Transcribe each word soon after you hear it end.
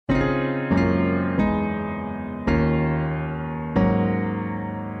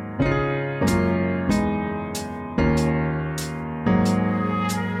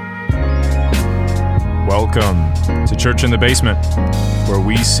Welcome to Church in the Basement, where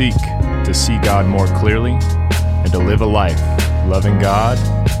we seek to see God more clearly and to live a life loving God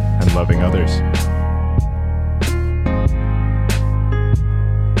and loving others.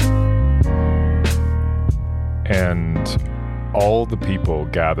 And all the people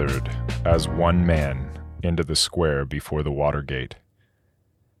gathered as one man into the square before the water gate.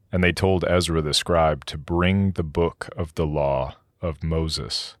 And they told Ezra the scribe to bring the book of the law of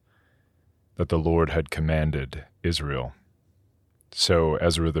Moses that the Lord had commanded Israel. So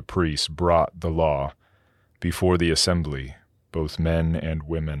Ezra the priest brought the law before the assembly, both men and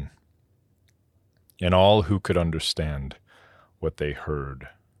women, and all who could understand what they heard,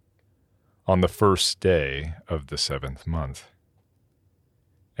 on the first day of the 7th month.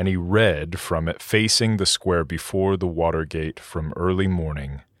 And he read from it facing the square before the water gate from early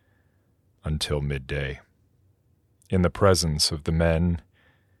morning until midday, in the presence of the men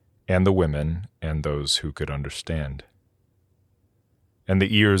and the women and those who could understand. And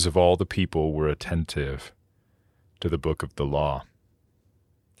the ears of all the people were attentive to the book of the law.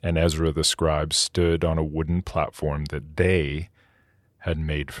 And Ezra the scribe stood on a wooden platform that they had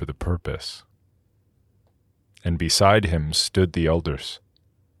made for the purpose. And beside him stood the elders.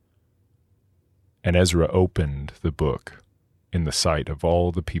 And Ezra opened the book in the sight of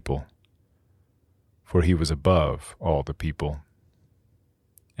all the people, for he was above all the people.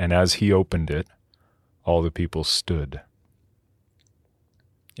 And as he opened it, all the people stood.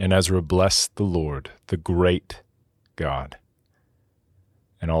 And Ezra blessed the Lord, the great God.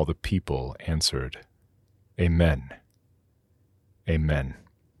 And all the people answered, Amen, Amen,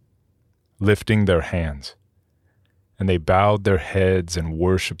 lifting their hands. And they bowed their heads and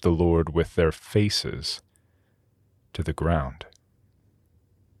worshiped the Lord with their faces to the ground.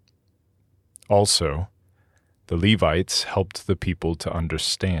 Also, the Levites helped the people to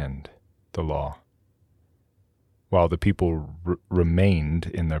understand the law, while the people remained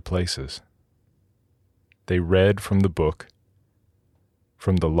in their places. They read from the book,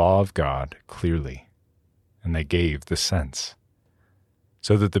 from the law of God clearly, and they gave the sense,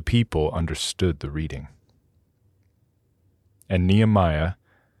 so that the people understood the reading. And Nehemiah,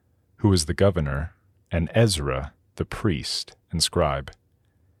 who was the governor, and Ezra, the priest and scribe,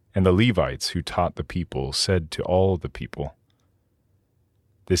 and the Levites who taught the people said to all the people,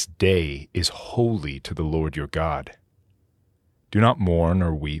 This day is holy to the Lord your God. Do not mourn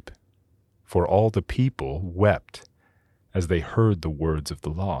or weep, for all the people wept as they heard the words of the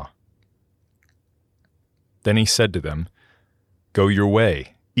law. Then he said to them, Go your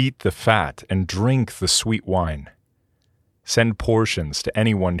way, eat the fat, and drink the sweet wine. Send portions to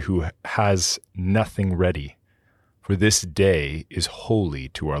anyone who has nothing ready, for this day is holy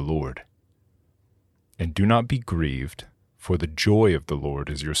to our Lord. And do not be grieved, for the joy of the Lord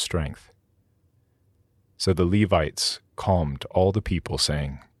is your strength. So the Levites calmed all the people,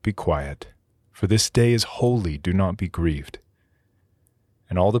 saying, Be quiet, for this day is holy, do not be grieved.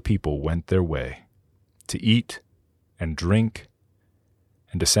 And all the people went their way, to eat and drink,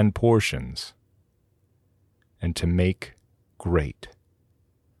 and to send portions, and to make great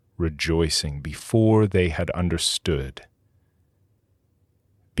rejoicing before they had understood,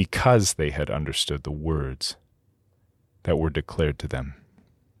 because they had understood the words that were declared to them.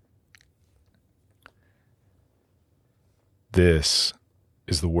 This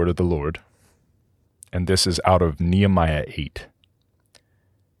is the word of the Lord, and this is out of Nehemiah 8.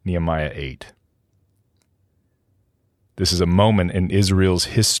 Nehemiah 8. This is a moment in Israel's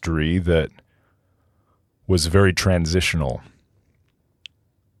history that was very transitional.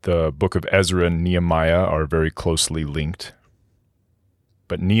 The book of Ezra and Nehemiah are very closely linked.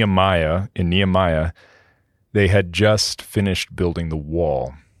 But in Nehemiah, they had just finished building the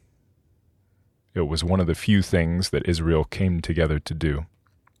wall. It was one of the few things that Israel came together to do.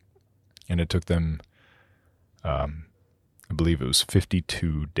 And it took them, I believe it was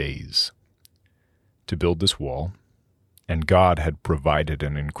 52 days to build this wall. And God had provided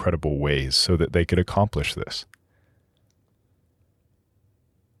in incredible ways so that they could accomplish this.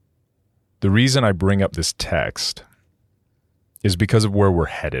 The reason I bring up this text is because of where we're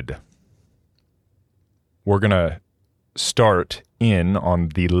headed. We're going to start in on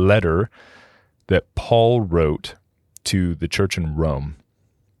the letter that Paul wrote to the church in Rome,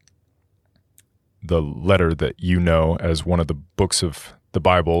 the letter that you know as one of the books of the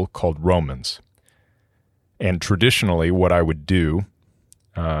Bible called Romans. And traditionally, what I would do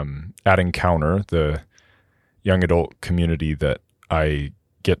at Encounter, the young adult community that I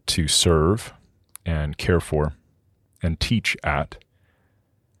get to serve and care for and teach at,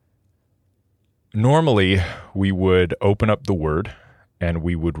 normally we would open up the Word and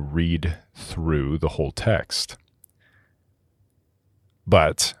we would read through the whole text.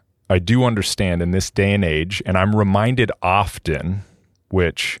 But I do understand in this day and age, and I'm reminded often,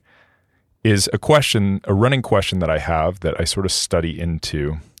 which is a running question that I have that I sort of study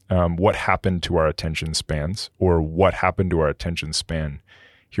into, what happened to our attention spans, or what happened to our attention span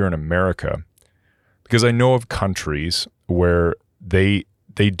here in America. Because I know of countries where they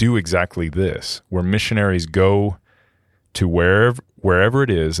do exactly this, where missionaries go to wherever it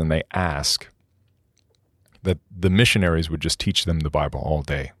is and they ask that the missionaries would just teach them the Bible all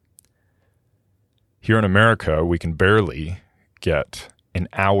day. Here in America, we can barely get an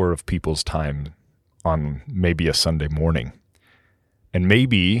hour of people's time on maybe a Sunday morning. And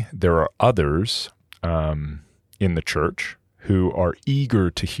maybe there are others in the church who are eager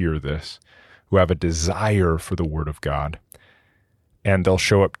to hear this, who have a desire for the Word of God, and they'll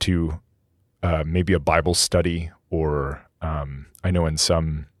show up to maybe a Bible study, or I know in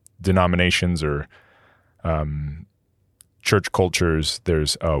some denominations or church cultures,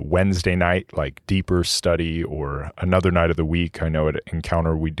 there's a Wednesday night, like deeper study, or another night of the week. I know at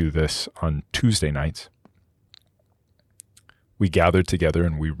Encounter we do this on Tuesday nights. We gather together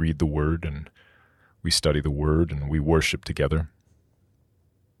and we read the Word and we study the Word and we worship together.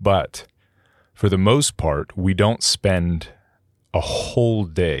 But for the most part, we don't spend a whole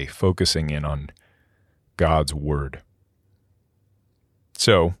day focusing in on God's Word.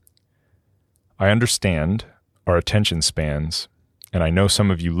 So I understand our attention spans, and I know some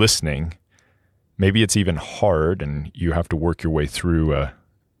of you listening, maybe it's even hard and you have to work your way through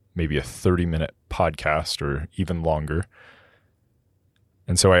maybe a 30-minute podcast or even longer.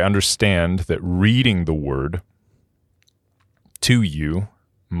 And so I understand that reading the Word to you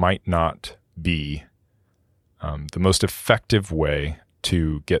might not be the most effective way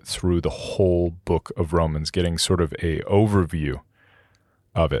to get through the whole book of Romans, getting sort of a overview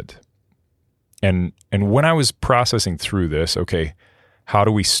of it. And when I was processing through this, okay, how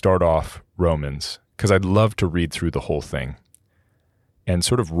do we start off Romans? Because I'd love to read through the whole thing, and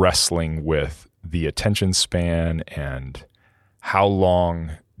sort of wrestling with the attention span and how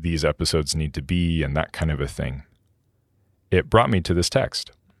long these episodes need to be and that kind of a thing. It brought me to this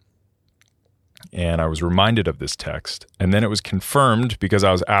text. And I was reminded of this text. And then it was confirmed because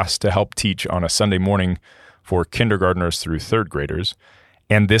I was asked to help teach on a Sunday morning for kindergartners through third graders.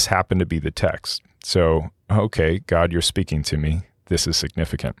 And this happened to be the text. So, okay, God, you're speaking to me. This is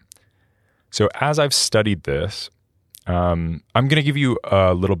significant. So as I've studied this, I'm going to give you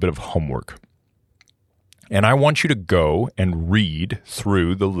a little bit of homework. And I want you to go and read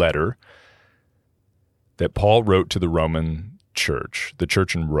through the letter that Paul wrote to the Roman church, the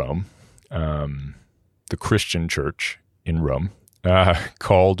church in Rome, the Christian church in Rome,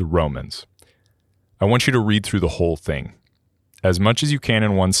 called Romans. I want you to read through the whole thing, as much as you can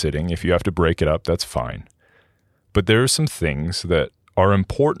in one sitting. If you have to break it up, that's fine. But there are some things that are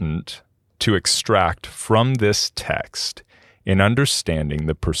important to extract from this text in understanding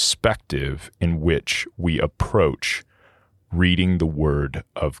the perspective in which we approach reading the Word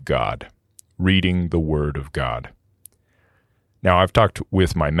of God. Reading the Word of God. Now, I've talked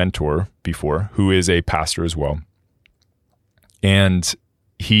with my mentor before, who is a pastor as well. And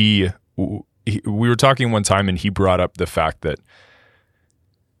we were talking one time, and he brought up the fact that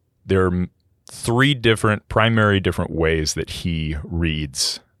there are three primary different ways that he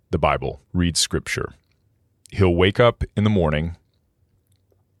reads the Bible, reads Scripture. He'll wake up in the morning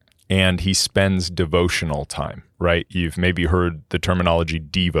and he spends devotional time, right? You've maybe heard the terminology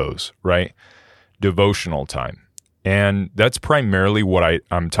devos, right? Devotional time. And that's primarily what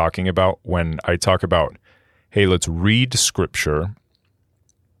I'm talking about when I talk about, hey, let's read Scripture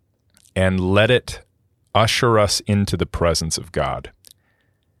and let it usher us into the presence of God.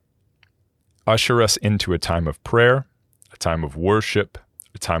 Usher us into a time of prayer, a time of worship,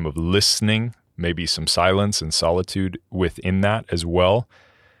 a time of listening, maybe some silence and solitude within that as well.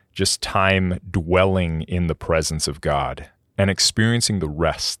 Just time dwelling in the presence of God and experiencing the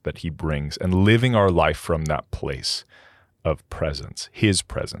rest that He brings and living our life from that place of presence, His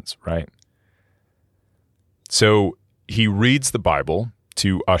presence, right? So he reads the Bible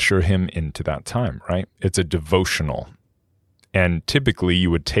to usher him into that time, right? It's a devotional. And typically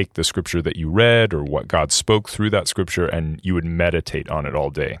you would take the Scripture that you read or what God spoke through that Scripture and you would meditate on it all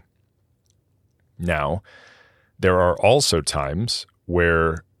day. Now, there are also times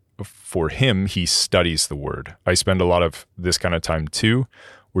where for him, he studies the Word. I spend a lot of this kind of time too,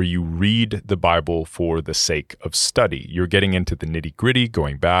 where you read the Bible for the sake of study. You're getting into the nitty-gritty,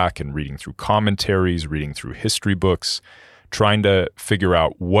 going back and reading through commentaries, reading through history books, trying to figure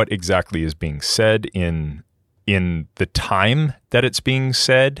out what exactly is being said in in the time that it's being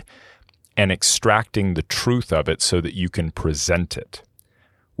said and extracting the truth of it so that you can present it,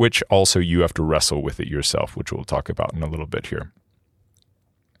 which also you have to wrestle with it yourself, which we'll talk about in a little bit here.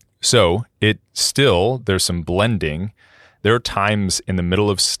 So there's some blending. There are times in the middle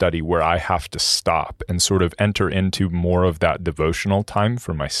of study where I have to stop and sort of enter into more of that devotional time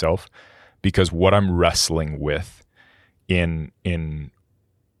for myself, because what I'm wrestling with in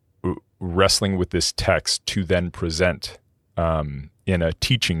wrestling with this text to then present in a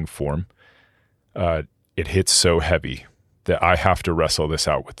teaching form, it hits so heavy that I have to wrestle this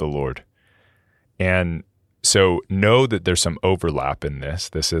out with the Lord. And so know that there's some overlap in this.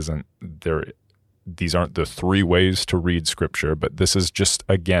 These aren't the three ways to read Scripture, but this is just,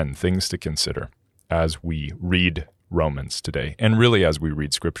 again, things to consider as we read Romans today, and really as we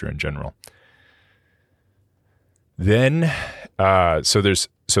read Scripture in general. Then, so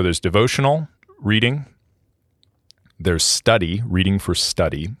there's devotional reading, there's study, reading for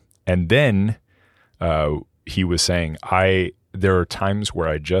study, and then he was saying, there are times where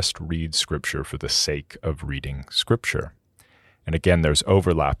I just read Scripture for the sake of reading Scripture. And again, there's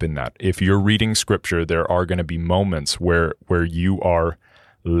overlap in that. If you're reading Scripture, there are going to be moments where you are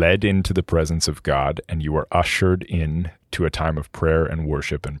led into the presence of God and you are ushered in to a time of prayer and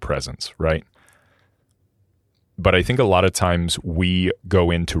worship and presence, right? But I think a lot of times we go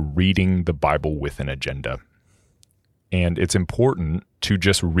into reading the Bible with an agenda. And it's important to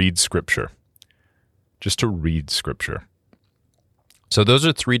just read Scripture, just to read Scripture. So those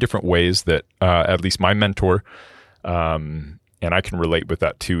are three different ways that at least my mentor, and I can relate with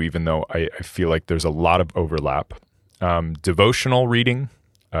that too, even though I feel like there's a lot of overlap. Devotional reading,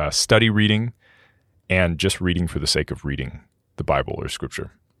 study reading, and just reading for the sake of reading the Bible or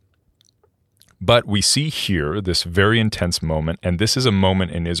Scripture. But we see here this very intense moment, and this is a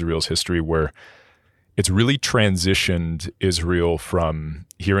moment in Israel's history where it's really transitioned Israel from,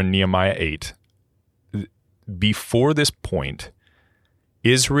 here in Nehemiah 8, before this point,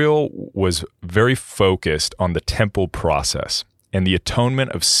 Israel was very focused on the temple process and the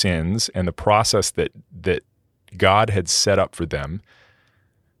atonement of sins and the process that God had set up for them,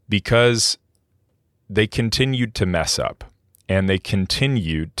 because they continued to mess up and they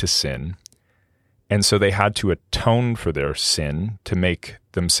continued to sin. And so they had to atone for their sin to make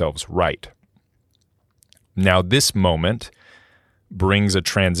themselves right. Now, this moment brings a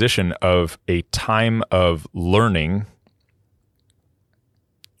transition of a time of learning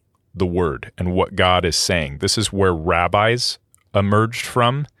the Word and what God is saying. This is where rabbis emerged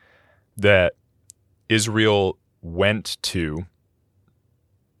from, that Israel went to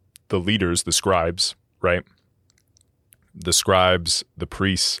the leaders, the scribes, right? The scribes, the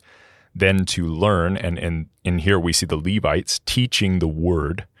priests, then to learn, and in here we see the Levites teaching the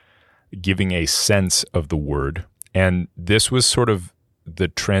Word, giving a sense of the Word. And this was sort of the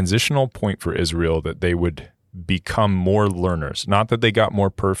transitional point for Israel, that they would become more learners. Not that they got more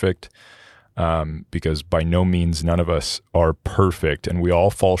perfect, because by no means none of us are perfect, and we all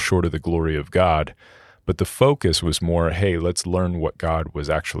fall short of the glory of God. But the focus was more, hey, let's learn what God was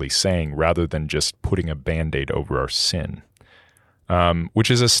actually saying, rather than just putting a Band-Aid over our sin,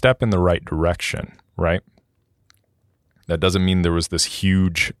 which is a step in the right direction, right? That doesn't mean there was this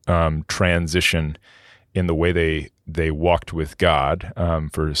huge transition in the way they walked with God.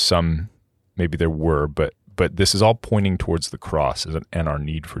 For some, maybe there were, but this is all pointing towards the cross and our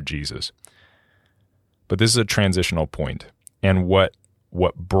need for Jesus. But this is a transitional point. And what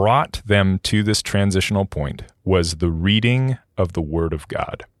brought them to this transitional point was the reading of the Word of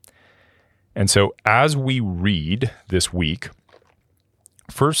God. And so as we read this week,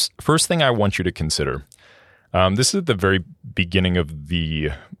 first thing I want you to consider, this is at the very beginning of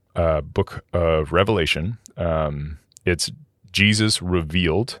the book of Revelation. It's Jesus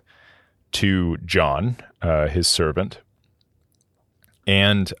revealed to John, his servant.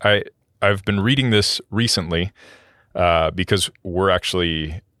 And I've been reading this recently because we're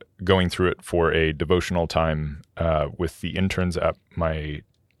actually going through it for a devotional time with the interns at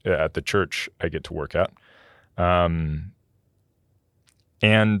the church I get to work at.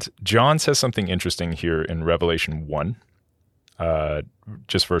 And John says something interesting here in Revelation 1,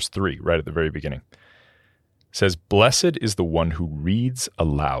 just verse 3, right at the very beginning. It says, "Blessed is the one who reads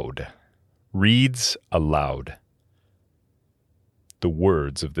aloud the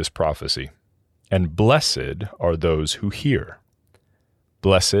words of this prophecy, and blessed are those who hear.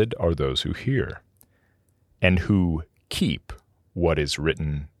 Blessed are those who hear, and who keep what is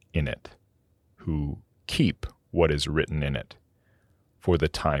written in it. Who keep what is written in it, for the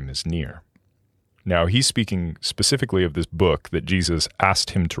time is near." Now, he's speaking specifically of this book that Jesus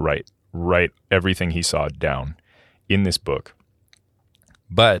asked him to write write everything he saw down in this book.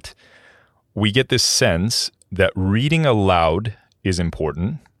 But we get this sense that reading aloud is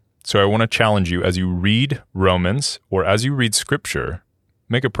important. So I want to challenge you as you read Romans or as you read Scripture,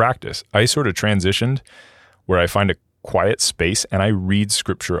 make a practice. I sort of transitioned where I find a quiet space and I read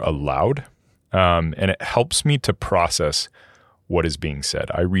Scripture aloud, and it helps me to process what is being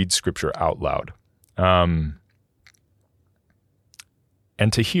said. I read Scripture out loud, and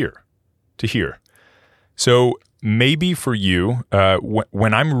to hear. So maybe for you,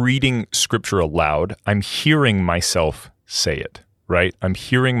 when I'm reading Scripture aloud, I'm hearing myself say it, right? I'm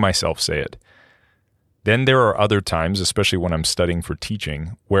hearing myself say it. Then there are other times, especially when I'm studying for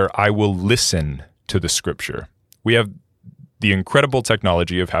teaching, where I will listen to the Scripture. We have the incredible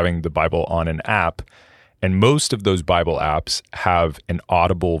technology of having the Bible on an app, and most of those Bible apps have an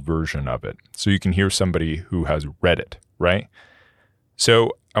audible version of it. So you can hear somebody who has read it, right?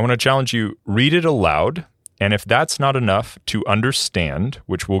 So I want to challenge you, read it aloud. And if that's not enough to understand,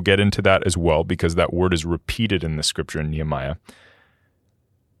 which we'll get into that as well, because that word is repeated in the Scripture in Nehemiah,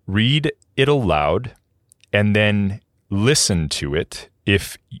 read it aloud and then listen to it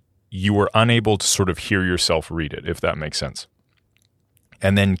if you are unable to sort of hear yourself read it, if that makes sense.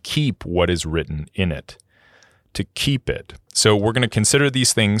 And then keep what is written in it, to keep it. So we're going to consider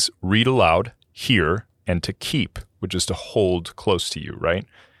these things: read aloud, hear, and to keep, which is to hold close to you, right?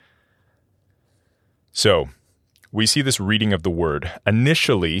 So we see this reading of the word.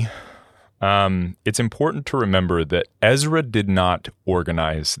 Initially, it's important to remember that Ezra did not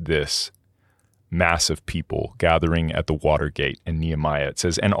organize this mass of people gathering at the water gate in Nehemiah. It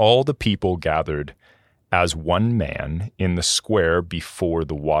says, and all the people gathered as one man in the square before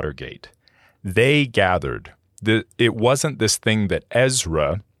the water gate. They gathered. It wasn't this thing that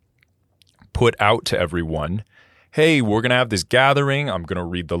Ezra put out to everyone. Hey, we're going to have this gathering. I'm going to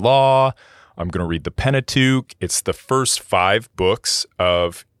read the law. I'm going to read the Pentateuch. It's the first 5 books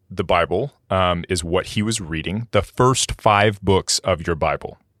of the Bible, is what he was reading. The first 5 books of your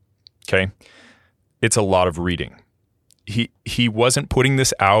Bible. Okay? It's a lot of reading. He wasn't putting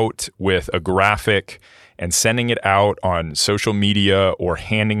this out with a graphic and sending it out on social media or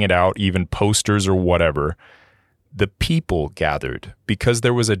handing it out, even posters or whatever. The people gathered because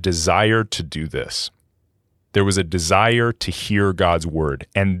there was a desire to do this. There was a desire to hear God's word.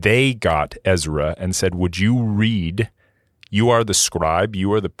 And they got Ezra and said, would you read? You are the scribe,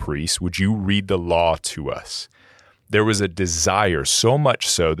 you are the priest. Would you read the law to us? There was a desire, so much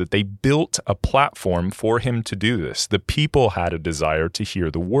so that they built a platform for him to do this. The people had a desire to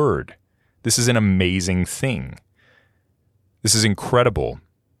hear the word. This is an amazing thing. This is incredible.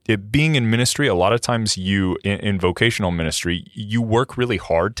 Being in ministry, a lot of times in vocational ministry, you work really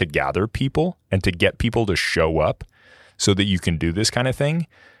hard to gather people and to get people to show up so that you can do this kind of thing.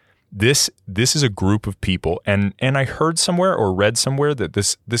 This is a group of people, and I heard somewhere or read somewhere that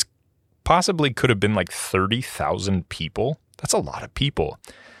this possibly could have been like 30,000 people. That's a lot of people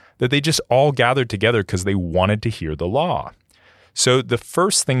that they just all gathered together because they wanted to hear the law. So the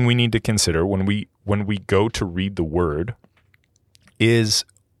first thing we need to consider when we go to read the word is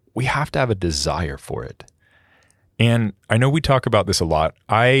we have to have a desire for it. And I know we talk about this a lot.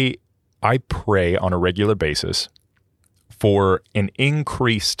 I pray on a regular basis for an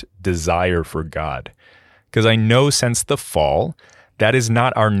increased desire for God, because I know since the fall, that is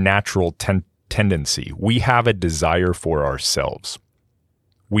not our natural tendency. We have a desire for ourselves.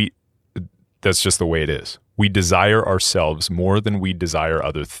 That's just the way it is. We desire ourselves more than we desire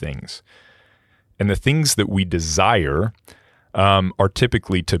other things. And the things that we desire are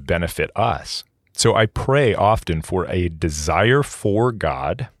typically to benefit us. So I pray often for a desire for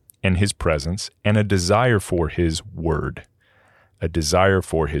God and his presence and a desire for his word. A desire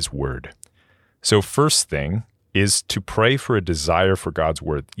for his word. So first thing is to pray for a desire for God's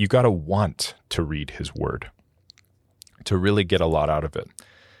word. You got to want to read his word to really get a lot out of it.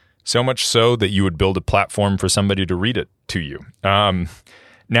 So much so that you would build a platform for somebody to read it to you.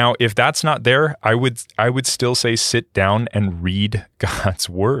 Now, if that's not there, I would still say sit down and read God's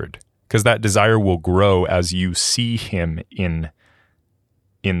word, because that desire will grow as you see him in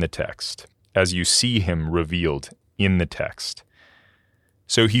the text, as you see him revealed in the text.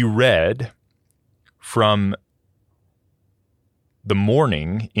 So he read from the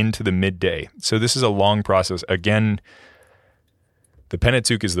morning into the midday. So this is a long process. Again, the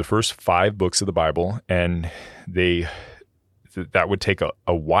Pentateuch is the first 5 books of the Bible, and that would take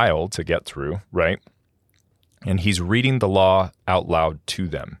a while to get through, right? And he's reading the law out loud to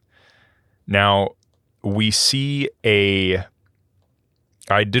them. Now, we see I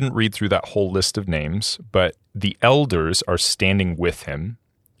didn't read through that whole list of names, but the elders are standing with him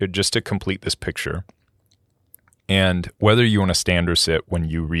just to complete this picture. And whether you want to stand or sit when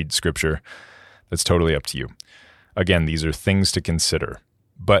you read Scripture, that's totally up to you. Again, these are things to consider.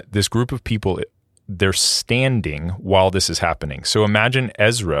 But this group of people, they're standing while this is happening. So imagine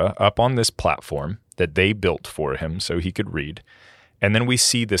Ezra up on this platform that they built for him so he could read. And then we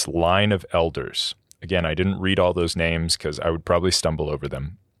see this line of elders. Again, I didn't read all those names because I would probably stumble over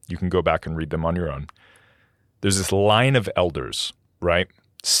them. You can go back and read them on your own. There's this line of elders, right,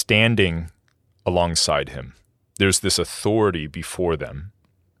 standing alongside him. There's this authority before them,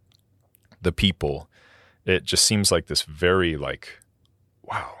 the people. It just seems like this very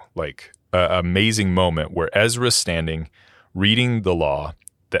amazing moment where Ezra's standing, reading the law,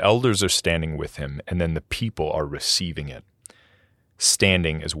 the elders are standing with him, and then the people are receiving it,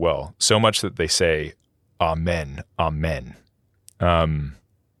 standing as well. So much that they say, Amen, Amen.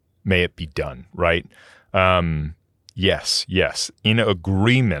 May it be done, right? Yes, in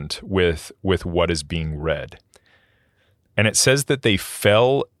agreement with what is being read. And it says that they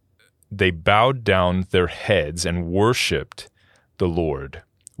bowed down their heads and worshiped the Lord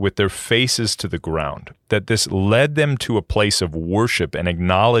with their faces to the ground, that this led them to a place of worship and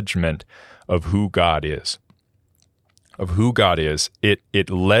acknowledgement of who God is. It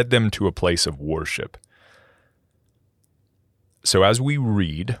led them to a place of worship. So as we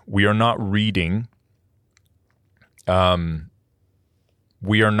read, we are not reading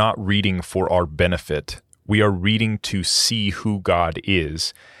for our benefit. We are reading to see who God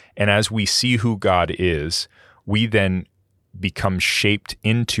is. And as we see who God is, we then become shaped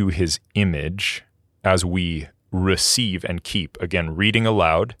into his image as we receive and keep. Again, reading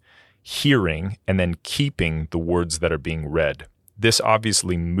aloud, hearing, and then keeping the words that are being read. This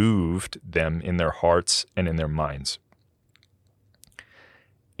obviously moved them in their hearts and in their minds.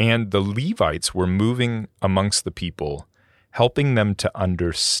 And the Levites were moving amongst the people, helping them to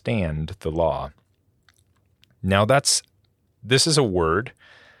understand the law. Now this is a word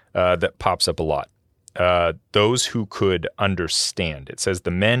that pops up a lot. Those who could understand. It says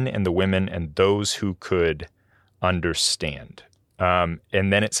the men and the women and those who could understand. And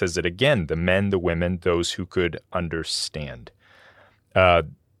then it says it again, the men, the women, those who could understand.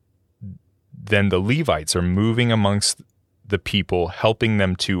 Then the Levites are moving amongst the people, helping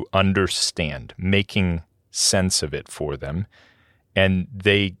them to understand, making sense of it for them. And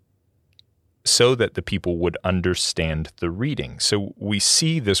so that the people would understand the reading. So we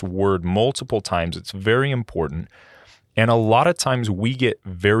see this word multiple times. It's very important. And a lot of times we get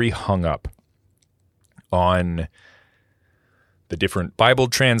very hung up on the different Bible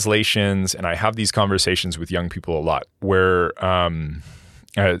translations. And I have these conversations with young people a lot where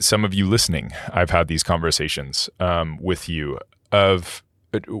some of you listening, I've had these conversations with you of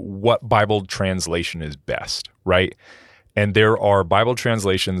what Bible translation is best, right? And there are Bible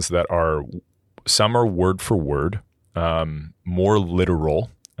translations that some are word for word, more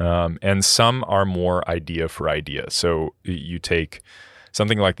literal, and some are more idea for idea. So you take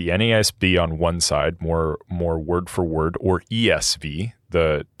something like the NASB on one side, more word for word, or ESV,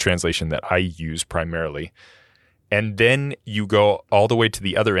 the translation that I use primarily, and then you go all the way to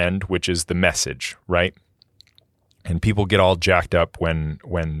the other end, which is the Message, right? And people get all jacked up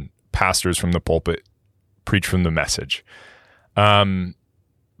when pastors from the pulpit preach from the Message.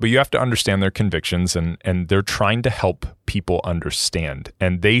 But you have to understand their convictions, and they're trying to help people understand.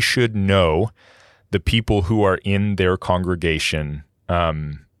 And they should know the people who are in their congregation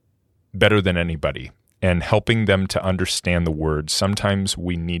better than anybody, and helping them to understand the words. Sometimes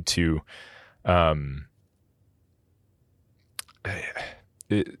we need to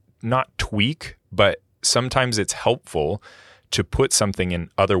not tweak, but sometimes it's helpful to put something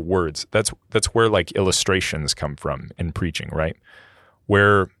in other words. That's where like illustrations come from in preaching, right?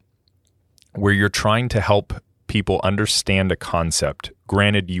 Where you're trying to help people understand a concept.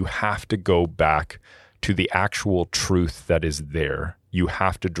 Granted, you have to go back to the actual truth that is there. You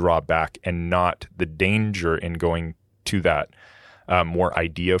have to draw back, and not the danger in going to that more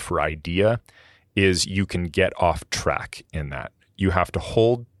idea for idea is you can get off track in that. You have to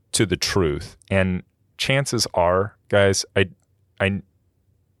hold to the truth. And chances are, guys,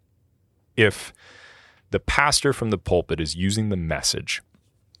 if the pastor from the pulpit is using the Message,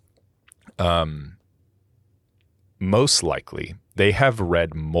 most likely they have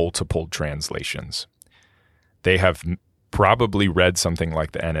read multiple translations. They have probably read something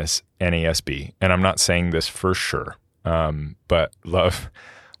like the NASB, and I'm not saying this for sure, but love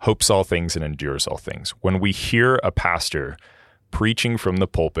hopes all things and endures all things. When we hear a pastor preaching from the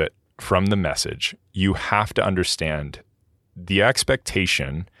pulpit, from the Message, you have to understand the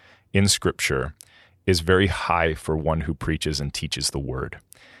expectation in Scripture is very high for one who preaches and teaches the word.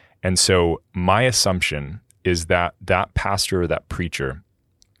 And so my assumption is that that pastor or that preacher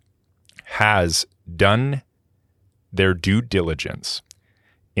has done their due diligence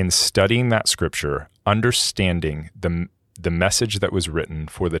in studying that scripture, understanding the message that was written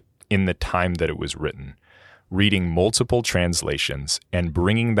in the time that it was written, reading multiple translations and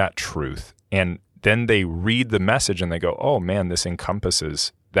bringing that truth. And then they read the message and they go, oh man, this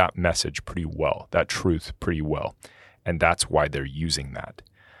encompasses that message pretty well, that truth pretty well. And that's why they're using that.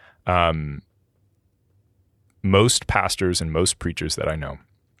 Most pastors and most preachers that I know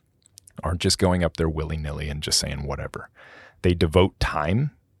aren't just going up there willy-nilly and just saying whatever. They devote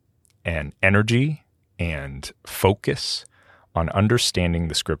time and energy and focus on understanding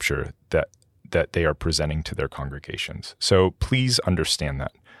the scripture that they are presenting to their congregations. So please understand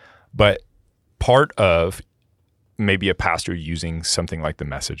that. But part of maybe a pastor using something like the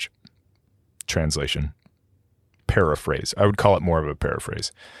Message translation, paraphrase, I would call it more of a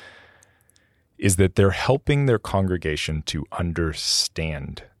paraphrase, is that they're helping their congregation to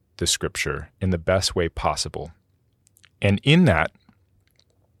understand the scripture in the best way possible. And in that,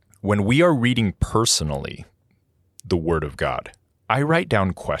 when we are reading personally the Word of God, I write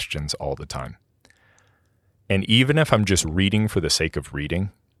down questions all the time. And even if I'm just reading for the sake of reading,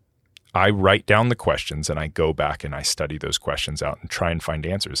 I write down the questions and I go back and I study those questions out and try and find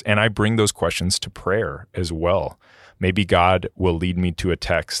answers. And I bring those questions to prayer as well. Maybe God will lead me to a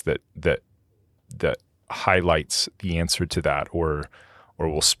text that highlights the answer to that or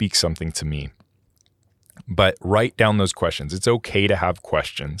will speak something to me. But write down those questions. It's okay to have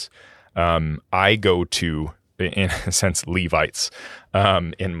questions. I go to, in a sense, Levites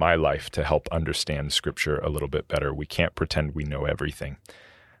in my life to help understand Scripture a little bit better. We can't pretend we know everything.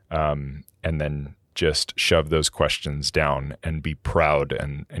 And then just shove those questions down and be proud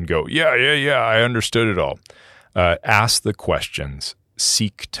and go, yeah, I understood it all. Ask the questions.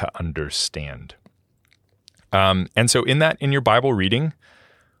 Seek to understand. And so in your Bible reading,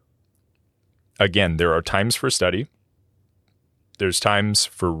 again, there are times for study. There's times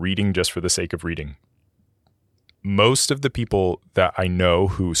for reading just for the sake of reading. Most of the people that I know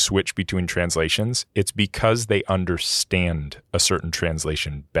who switch between translations, it's because they understand a certain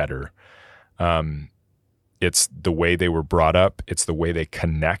translation better. It's the way they were brought up. It's the way they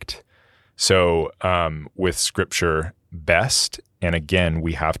connect. So with Scripture best, and again,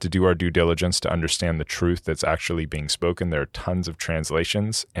 we have to do our due diligence to understand the truth that's actually being spoken. There are tons of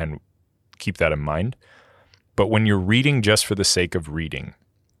translations, and keep that in mind. But when you're reading just for the sake of reading,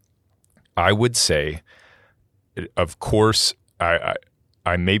 I would say, of course,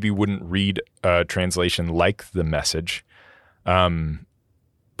 I maybe wouldn't read a translation like the Message,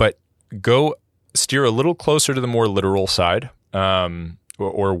 but go steer a little closer to the more literal side,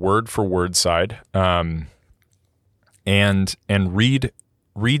 or word for word side, and read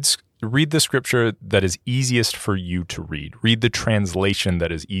the scripture that is easiest for you to read. Read the translation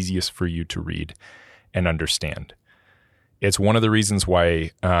that is easiest for you to read and understand. It's one of the reasons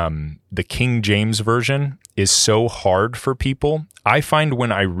why the King James Version is so hard for people. I find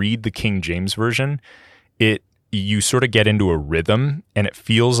when I read the King James Version, you sort of get into a rhythm and it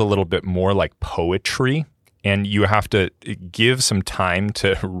feels a little bit more like poetry, and you have to give some time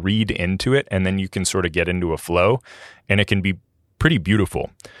to read into it, and then you can sort of get into a flow, and it can be pretty beautiful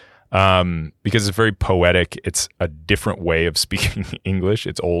because it's very poetic. It's a different way of speaking English.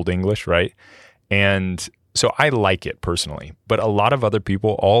 It's Old English, right? And so I like it personally, but a lot of other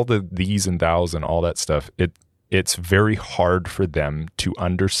people, all the these and thous and all that stuff, it's very hard for them to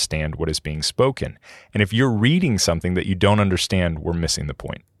understand what is being spoken. And if you're reading something that you don't understand, we're missing the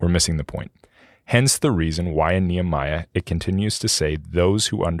point. We're missing the point. Hence the reason why in Nehemiah, it continues to say, those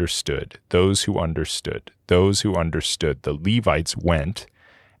who understood, those who understood, those who understood. The Levites went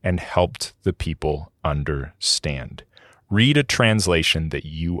and helped the people understand. Read a translation that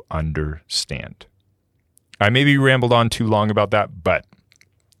you understand. I maybe rambled on too long about that, but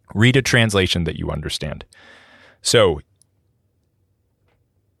read a translation that you understand. So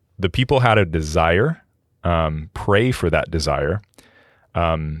the people had a desire. Pray for that desire.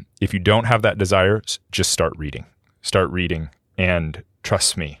 If you don't have that desire, just start reading. Start reading, and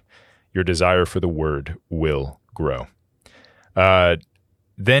trust me, your desire for the word will grow.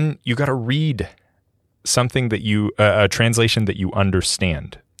 Then you got to read something that a translation that you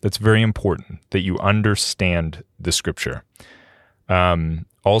understand. That's very important, that you understand the scripture.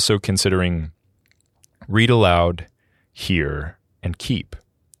 Also considering read aloud, hear, and keep.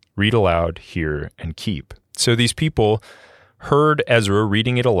 Read aloud, hear, and keep. So these people heard Ezra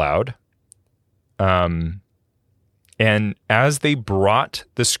reading it aloud, and as they brought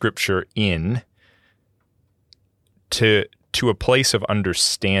the scripture in to a place of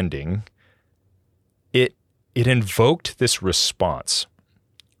understanding, it invoked this response,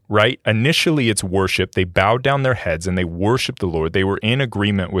 right? Initially, it's worship. They bowed down their heads and they worshiped the Lord. They were in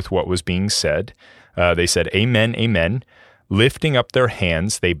agreement with what was being said. They said, "Amen, amen." Lifting up their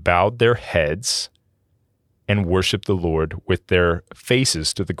hands, they bowed their heads and worshiped the Lord with their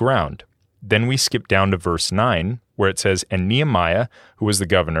faces to the ground. Then we skip down to verse 9, where it says, "And Nehemiah, who was the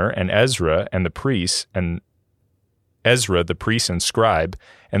governor, and Ezra the priest and scribe,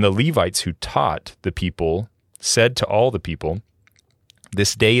 and the Levites who taught the people, said to all the people,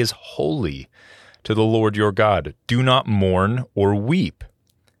 'This day is holy to the Lord your God. Do not mourn or weep.'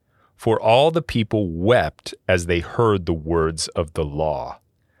 For all the people wept as they heard the words of the law."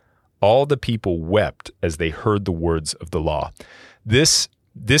 All the people wept as they heard the words of the law. This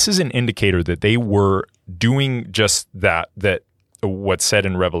is an indicator that they were doing just that what's said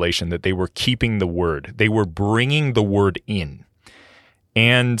in Revelation, that they were keeping the word. They were bringing the word in.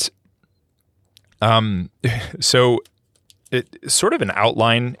 And so it sort of an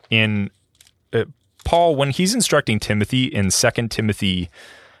outline in Paul, when he's instructing Timothy in 2 Timothy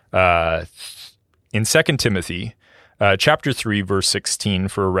chapter 3, verse 16,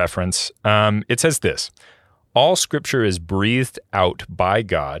 for a reference, it says this: "All scripture is breathed out by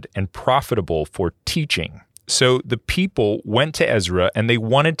God and profitable for teaching." So the people went to Ezra and they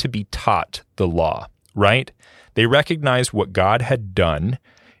wanted to be taught the law, right? They recognized what God had done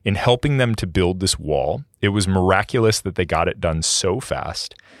in helping them to build this wall. It was miraculous that they got it done so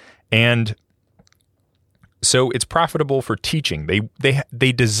fast. And so it's profitable for teaching.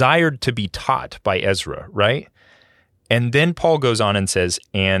 They desired to be taught by Ezra, right? And then Paul goes on and says,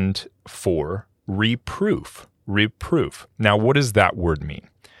 "and for reproof." Reproof. Now, what does that word mean?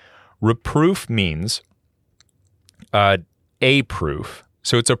 Reproof means a proof.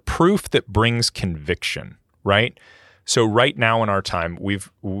 So it's a proof that brings conviction, right? So right now in our time, we've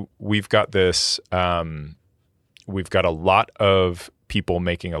got this. We've got a lot of people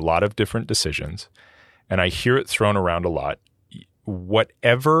making a lot of different decisions, and I hear it thrown around a lot.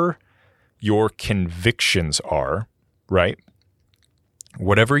 Whatever your convictions are, right?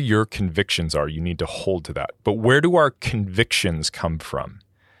 Whatever your convictions are, you need to hold to that. But where do our convictions come from?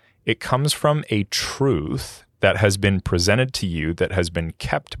 It comes from a truth that has been presented to you, that has been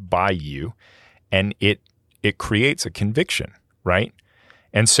kept by you, and it creates a conviction, right?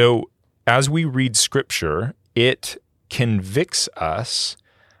 And so as we read Scripture, it convicts us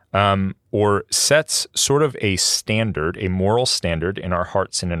or sets sort of a standard, a moral standard in our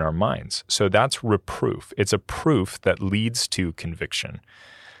hearts and in our minds. So that's reproof. It's a proof that leads to conviction.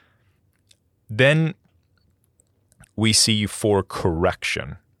 Then we see for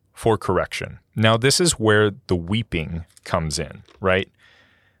correction. For correction. Now, this is where the weeping comes in, right?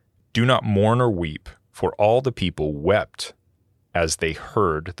 "Do not mourn or weep, for all the people wept as they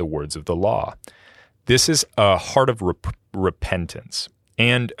heard the words of the law." This is a heart of repentance.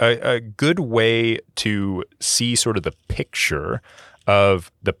 And a good way to see sort of the picture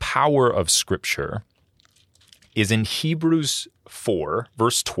of the power of Scripture is in Hebrews 4,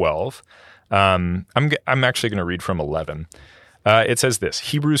 verse 12. I'm actually going to read from 11. It says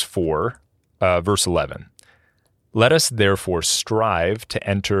this, Hebrews 4, verse 11. "Let us therefore strive to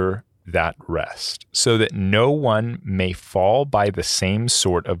enter that rest, so that no one may fall by the same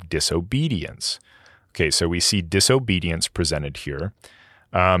sort of disobedience." Okay, so we see disobedience presented here.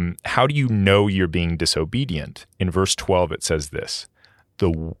 How do you know you're being disobedient? In verse 12, it says this,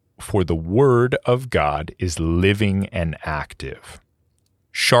 "For the word of God is living and active,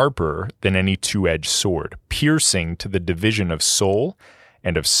 sharper than any two-edged sword, piercing to the division of soul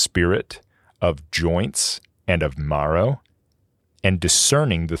and of spirit, of joints and of marrow, and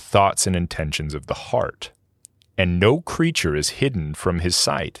discerning the thoughts and intentions of the heart. And no creature is hidden from his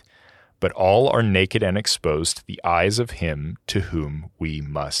sight, but all are naked and exposed to the eyes of him to whom we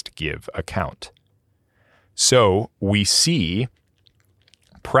must give account." So we see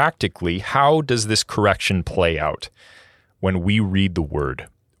practically, how does this correction play out when we read the word?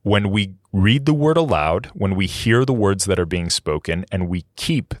 When we read the word aloud, when we hear the words that are being spoken, and we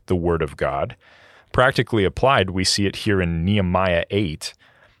keep the word of God, practically applied, we see it here in Nehemiah 8.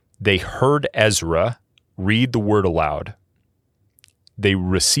 They heard Ezra read the word aloud. They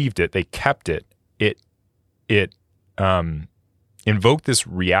received it. They kept it. It invoked this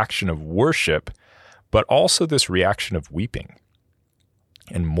reaction of worship, but also this reaction of weeping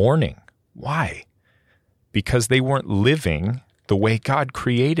and mourning. Why? Because they weren't living the way God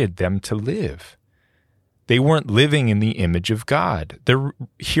created them to live. They weren't living in the image of God. They're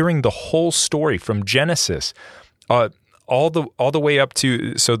hearing the whole story from Genesis, all the way up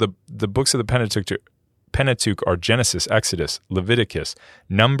to, so the books of the Pentateuch are Genesis, Exodus, Leviticus,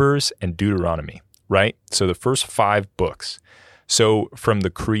 Numbers, and Deuteronomy, right? So the first 5 books. So from the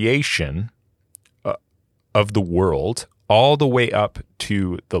creation of the world all the way up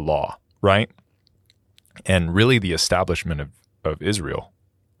to the law, right? And really the establishment of Israel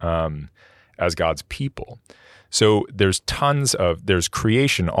as God's people. So there's there's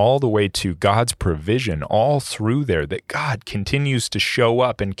creation all the way to God's provision all through there, that God continues to show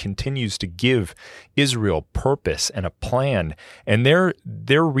up and continues to give Israel purpose and a plan. And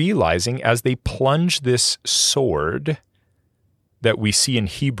they're realizing, as they plunge this sword that we see in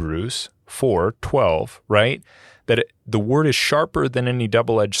Hebrews 4:12, right? That the word is sharper than any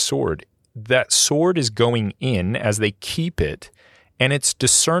double-edged sword. That sword is going in as they keep it, and it's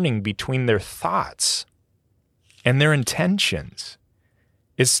discerning between their thoughts and their intentions.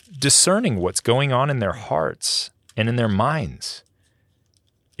 It's discerning what's going on in their hearts and in their minds.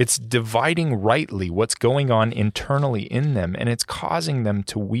 It's dividing rightly what's going on internally in them, and it's causing them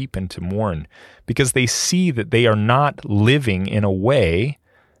to weep and to mourn because they see that they are not living in a way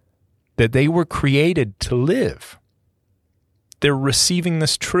that they were created to live. They're receiving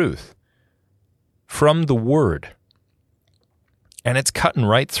this truth from the Word, and it's cutting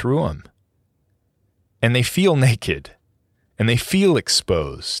right through them. And they feel naked, and they feel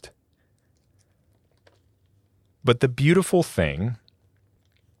exposed. But the beautiful thing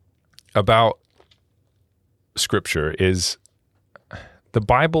about Scripture is the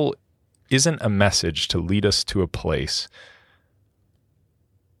Bible isn't a message to lead us to a place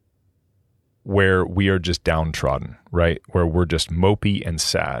where we are just downtrodden, right? Where we're just mopey and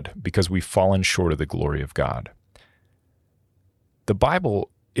sad because we've fallen short of the glory of God. The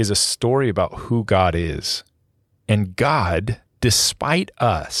Bible is a story about who God is. And God, despite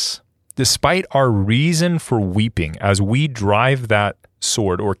us, despite our reason for weeping as we drive that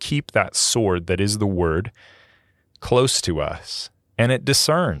sword or keep that sword that is the Word close to us, and it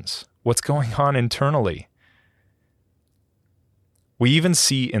discerns what's going on internally. We even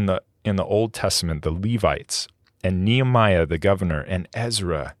see in the Old Testament, the Levites and Nehemiah, the governor, and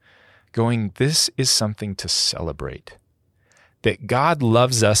Ezra going, this is something to celebrate. That God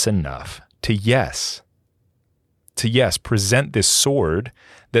loves us enough to present this sword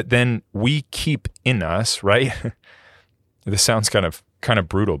that then we keep in us, right? This sounds kind of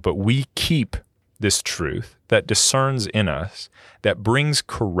brutal, but we keep this truth that discerns in us, that brings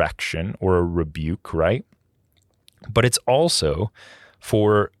correction or a rebuke, right? But it's also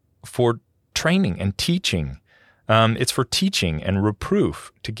for training and teaching. It's for teaching and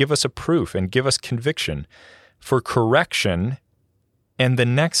reproof, to give us a proof and give us conviction, for correction. And the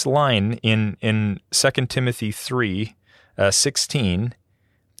next line in 2 Timothy 3:16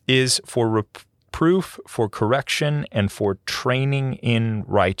 is for reproof, for correction, and for training in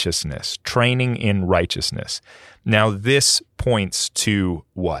righteousness. Training in righteousness. Now, this points to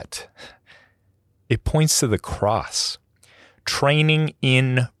what? It points to the cross. Training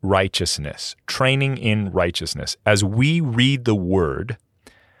in righteousness. Training in righteousness. As we read the Word,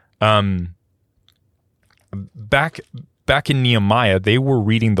 back in Nehemiah, they were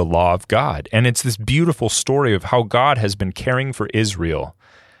reading the law of God. And it's this beautiful story of how God has been caring for Israel.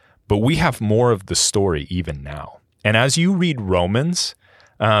 But we have more of the story even now. And as you read Romans,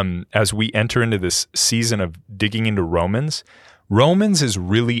 as we enter into this season of digging into Romans, Romans is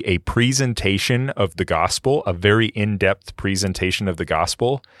really a presentation of the gospel, a very in-depth presentation of the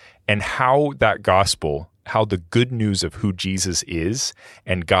gospel, and how that gospel, how the good news of who Jesus is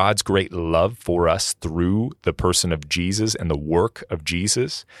and God's great love for us through the person of Jesus and the work of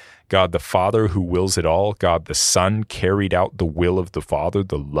Jesus, God the Father who wills it all, God the Son carried out the will of the Father,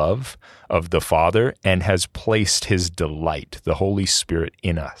 the love of the Father, and has placed his delight, the Holy Spirit,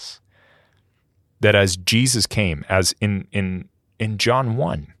 in us. That as Jesus came, as in John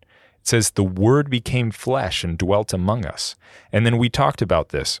 1, it says, the Word became flesh and dwelt among us. And then we talked about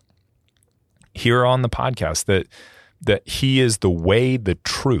this here on the podcast, that he is the way, the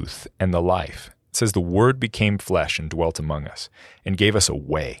truth, and the life. It says the Word became flesh and dwelt among us and gave us a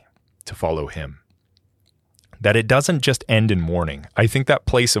way to follow him. That it doesn't just end in mourning. I think that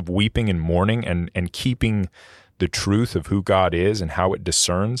place of weeping and mourning and keeping the truth of who God is and how it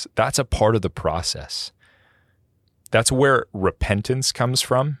discerns, that's a part of the process. That's where repentance comes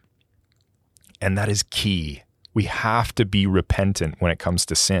from, and that is key. We have to be repentant when it comes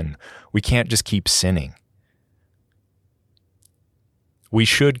to sin. We can't just keep sinning. We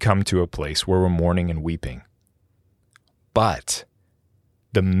should come to a place where we're mourning and weeping. But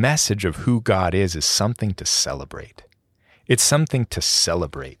the message of who God is something to celebrate. It's something to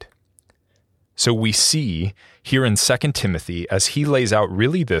celebrate. So we see here in 2 Timothy, as he lays out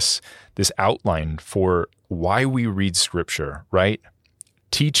really this outline for why we read Scripture, right?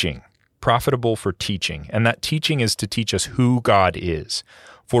 Teaching, profitable for teaching. And that teaching is to teach us who God is.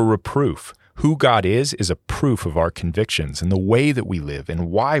 For reproof, who God is a proof of our convictions and the way that we live and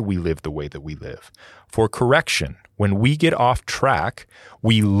why we live the way that we live. For correction, when we get off track,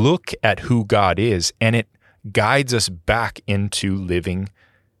 we look at who God is and it guides us back into living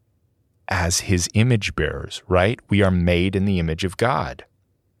as his image bearers, right? We are made in the image of God,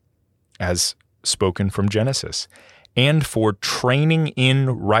 as spoken from Genesis. And for training in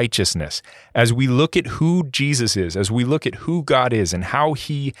righteousness, as we look at who Jesus is, as we look at who God is and how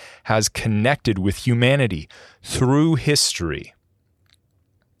he has connected with humanity through history,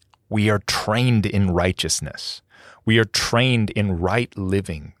 we are trained in righteousness. We are trained in right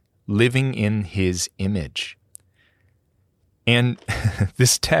living, living in his image. And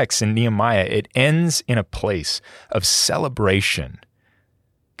this text in Nehemiah, it ends in a place of celebration.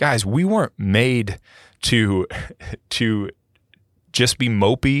 Guys, we weren't made to just be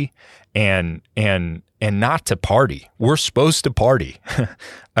mopey and not to party. We're supposed to party.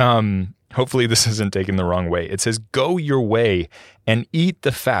 Hopefully this isn't taken the wrong way. It says, "Go your way and eat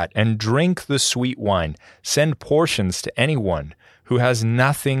the fat and drink the sweet wine. Send portions to anyone who has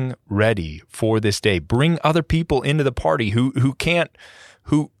nothing ready for this day." Bring other people into the party who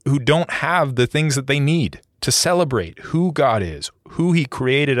don't have the things that they need to celebrate who God is, who he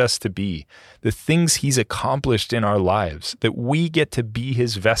created us to be, the things he's accomplished in our lives, that we get to be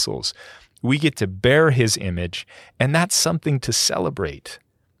his vessels. We get to bear his image, and that's something to celebrate.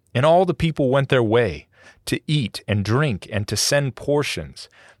 And all the people went their way to eat and drink and to send portions,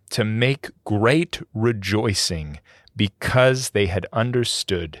 to make great rejoicing because they had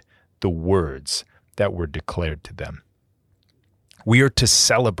understood the words that were declared to them. We are to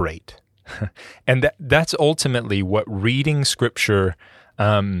celebrate. And that's ultimately what reading Scripture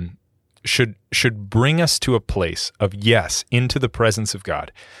should bring us to a place of, yes, into the presence of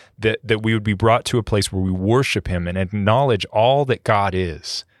God, that we would be brought to a place where we worship him and acknowledge all that God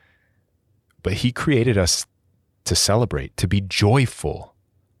is. But he created us to celebrate, to be joyful.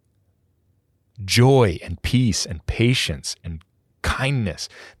 Joy and peace and patience and kindness.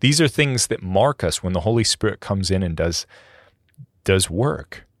 These are things that mark us when the Holy Spirit comes in and does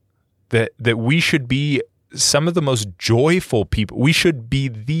work. That we should be some of the most joyful people. We should be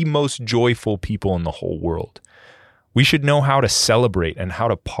the most joyful people in the whole world. We should know how to celebrate and how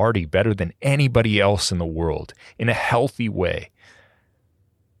to party better than anybody else in the world in a healthy way.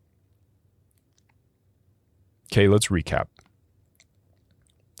 Okay, let's recap.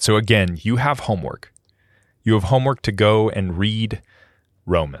 So again, you have homework. You have homework to go and read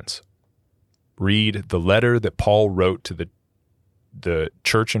Romans. Read the letter that Paul wrote to the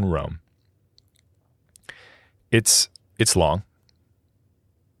church in Rome. It's long.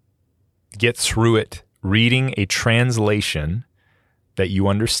 Get through it reading a translation that you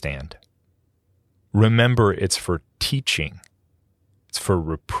understand. Remember, it's for teaching. It's for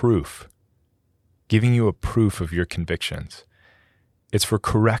reproof, giving you a proof of your convictions. It's for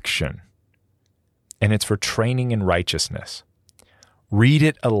correction, and it's for training in righteousness. Read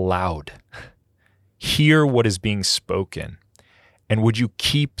it aloud. Hear what is being spoken. And would you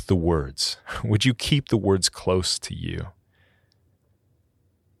keep the words? Would you keep the words close to you?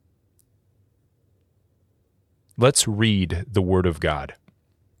 Let's read the Word of God.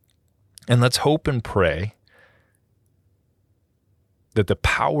 And let's hope and pray that the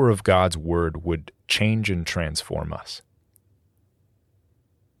power of God's Word would change and transform us.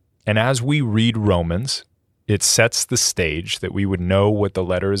 And as we read Romans, it sets the stage that we would know what the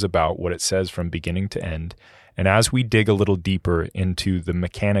letter is about, what it says from beginning to end. And as we dig a little deeper into the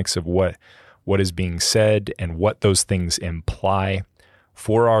mechanics of what is being said and what those things imply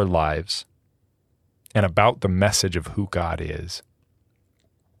for our lives and about the message of who God is,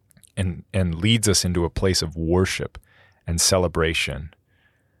 and leads us into a place of worship and celebration,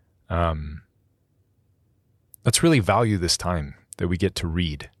 let's really value this time that we get to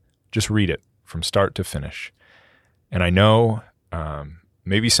read. Just read it from start to finish. And I know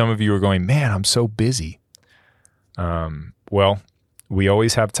maybe some of you are going, man, I'm so busy. Well, we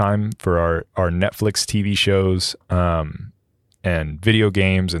always have time for our Netflix TV shows and video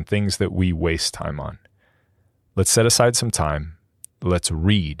games and things that we waste time on. Let's set aside some time. Let's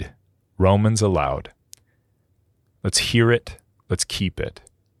read Romans aloud. Let's hear it. Let's keep it.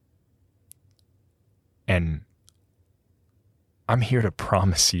 And I'm here to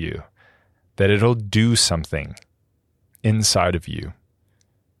promise you that it'll do something inside of you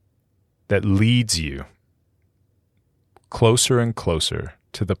that leads you closer and closer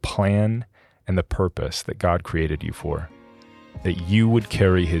to the plan and the purpose that God created you for, that you would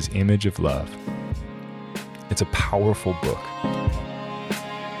carry his image of love. It's a powerful book.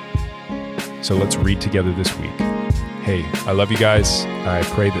 So let's read together this week. Hey, I love you guys. I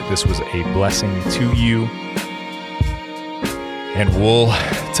pray that this was a blessing to you. And we'll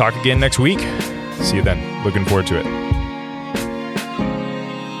talk again next week. See you then. Looking forward to it.